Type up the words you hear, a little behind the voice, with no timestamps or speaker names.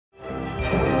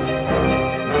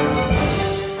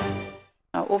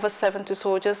over 70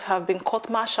 soldiers have been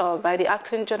court-martialed by the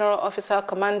Acting General Officer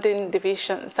commanding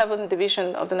 7th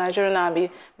Division of the Nigerian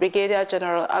Army, Brigadier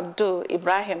General Abdul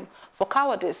Ibrahim, for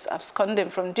cowardice, absconding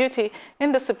from duty,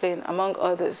 indiscipline, among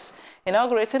others.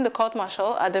 Inaugurating the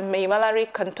court-martial at the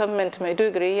Maimalari Cantonment,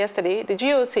 Maiduguri yesterday, the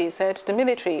GOC said the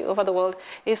military over the world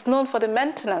is known for the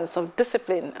maintenance of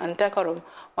discipline and decorum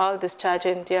while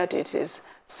discharging their duties.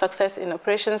 Success in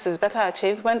operations is better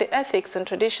achieved when the ethics and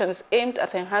traditions aimed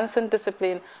at enhancing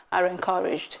discipline are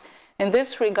encouraged. In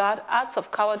this regard, acts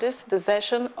of cowardice,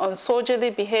 desertion, unsoldierly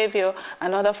behavior,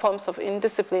 and other forms of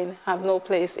indiscipline have no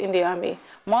place in the army,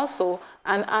 more so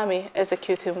an army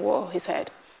executing war, he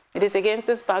said. It is against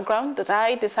this background that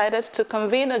I decided to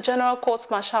convene a general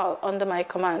court-martial under my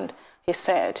command, he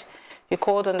said. He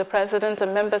called on the president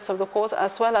and members of the court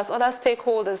as well as other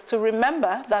stakeholders to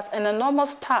remember that an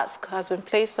enormous task has been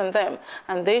placed on them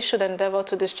and they should endeavor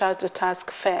to discharge the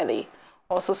task fairly.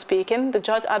 Also speaking, the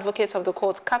judge advocate of the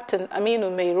court, Captain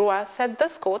Aminu Meirua, said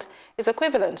this court is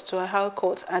equivalent to a high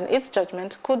court and its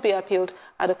judgment could be appealed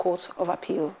at the Court of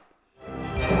Appeal.